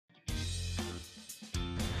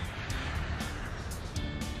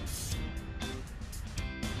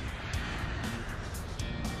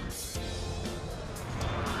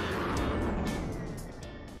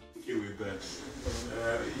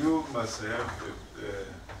us have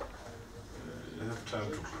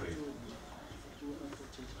time to pray.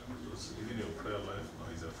 Because even your prayer life now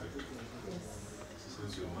is affected. Yes.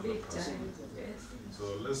 Since your mother passed away. Yes.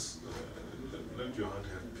 So let your heart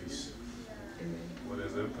have peace. Amen. What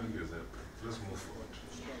has happened has happened. Let's move forward.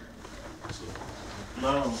 So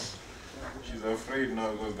now she's afraid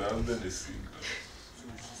now because the husband is sick.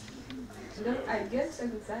 No, I get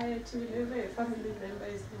anxiety whenever a family member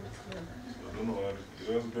is not well. I don't know what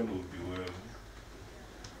your husband will be well.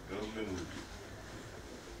 Your husband will be.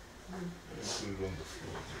 Put it on the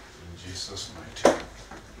floor. In Jesus' mighty name.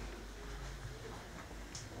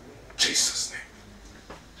 Jesus' name.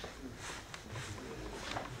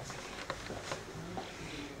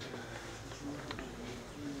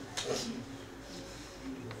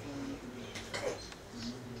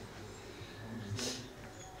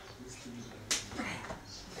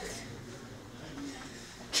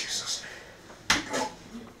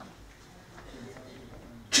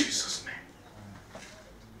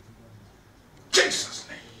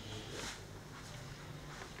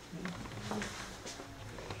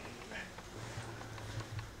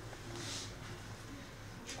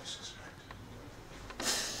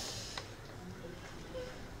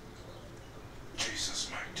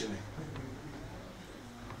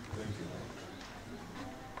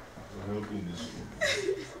 In this room.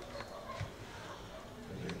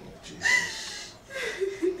 In the name of Jesus.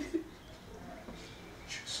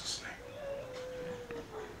 Jesus' name.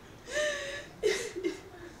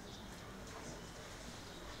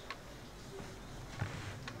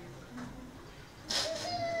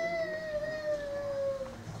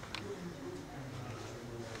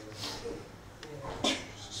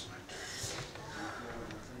 Jesus' name.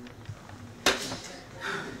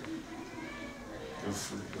 You're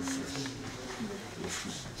free, you're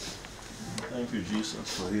free. Thank you, Jesus,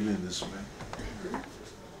 for healing this man.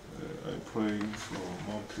 I pray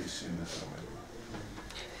for more peace in the family.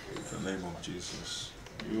 In the name of Jesus.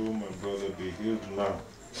 You, my brother, be healed now.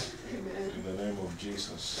 Amen. In the name of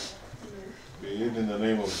Jesus. Amen. Be healed in the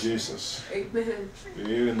name of Jesus. Amen. Be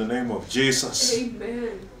healed in the name of Jesus.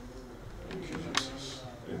 Amen. Thank you, Jesus.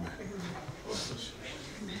 Amen. God bless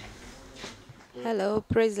you. Hello,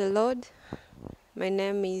 praise the Lord. My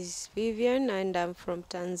name is Vivian and I'm from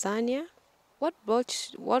Tanzania. What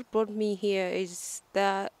brought me here is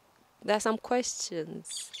that there are some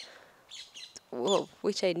questions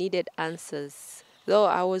which I needed answers. Though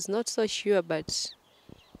I was not so sure, but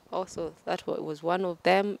also that was one of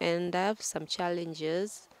them. And I have some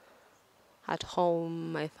challenges at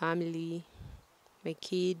home, my family, my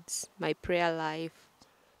kids, my prayer life.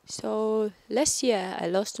 So last year I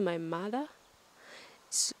lost my mother.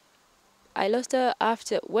 I lost her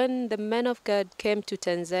after when the man of God came to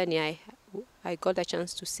Tanzania. I got a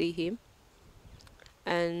chance to see him,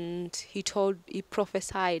 and he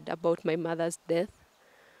prophesied about my mother's death.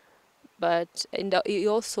 But we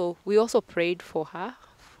also prayed for her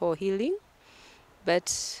for healing,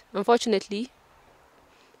 but unfortunately,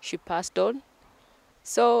 she passed on.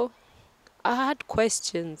 So I had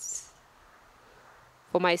questions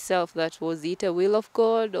for myself: that was it a will of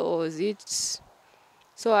God, or was it?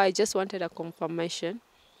 So I just wanted a confirmation.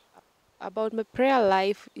 About my prayer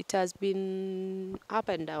life, it has been up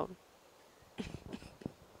and down.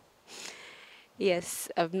 Yes,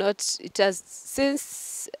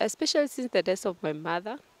 especially since the death of my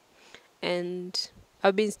mother, and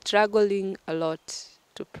I've been struggling a lot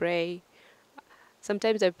to pray.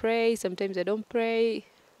 Sometimes I pray, sometimes I don't pray,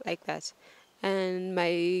 like that. And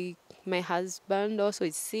my husband also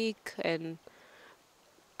is sick, and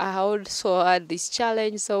I also had this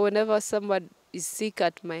challenge. So whenever someone is sick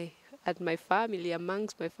at my family,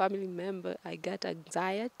 amongst my family member, I get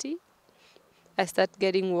anxiety. I start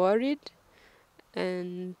getting worried.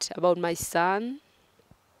 And about my son,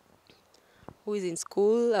 who is in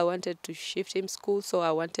school, I wanted to shift him school, so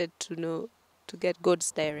I wanted to get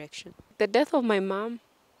God's direction. The death of my mom,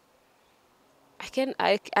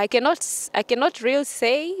 I cannot really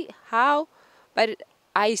say how, but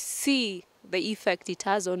I see the effect it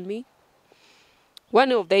has on me.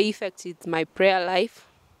 One of the effects is my prayer life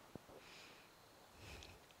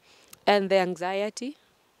and the anxiety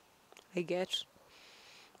I get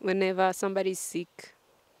whenever somebody is sick.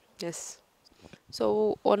 Yes.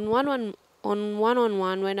 So on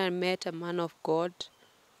one-on-one, when I met a man of God,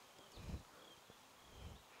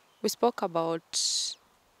 we spoke about.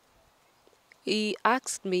 He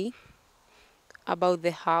asked me about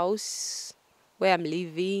the house where I'm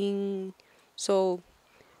living. So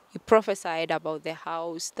he prophesied about the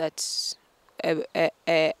house that's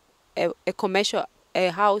a commercial, a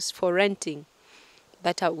house for renting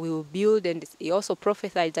that we will build, and he also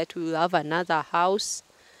prophesied that we will have another house.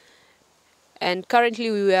 And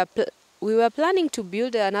currently we were planning to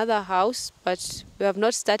build another house, but we have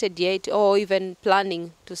not started yet, or even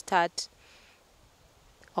planning to start.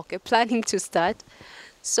 Okay, planning to start.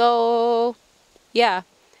 So yeah,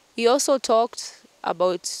 he also talked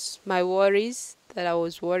about my worries, that I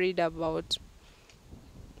was worried about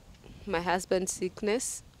my husband's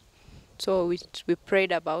sickness. So we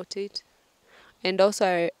prayed about it. And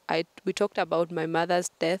also we talked about my mother's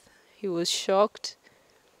death. He was shocked,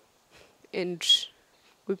 and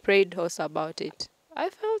we prayed also about it. I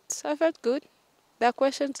felt good. There are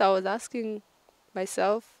questions I was asking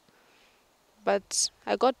myself, but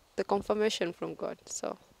I got the confirmation from God,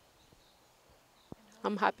 so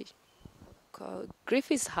I'm happy.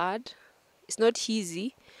 Grief is hard. It's not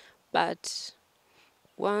easy, but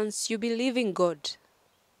once you believe in God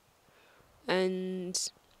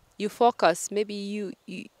and you focus, maybe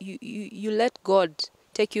you let God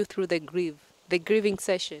take you through the grieving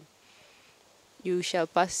session, you shall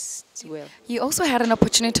pass well. You also had an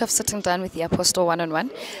opportunity of sitting down with the Apostle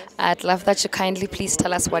one-on-one. I'd love that you kindly please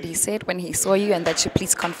tell us what he said when he saw you and that you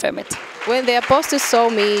please confirm it. When the apostle saw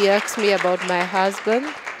me, he asked me about my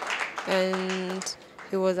husband, and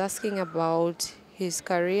he was asking about his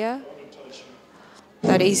career,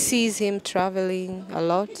 that he sees him traveling a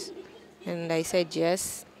lot. And I said,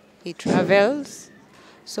 yes, he travels.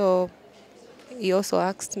 So he also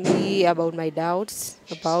asked me about my doubts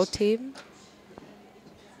about him,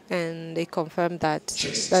 and they confirmed that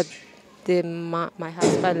my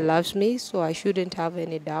husband loves me, so I shouldn't have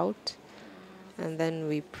any doubt. And then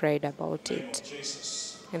we prayed about it.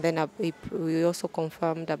 And then we also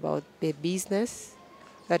confirmed about the business,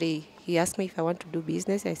 that he asked me if I want to do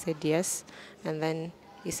business. I said yes. And then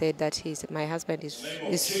he said that my husband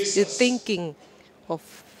is thinking of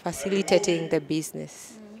facilitating the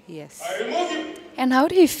business. Yes. And how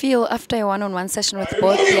do you feel after a one-on-one session with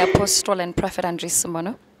both the Apostle and Prophet Andres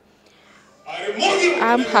Semono?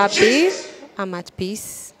 I'm happy. I'm at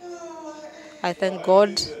peace. I thank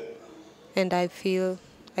God, and I feel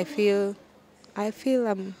I'm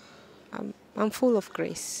full of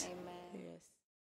grace.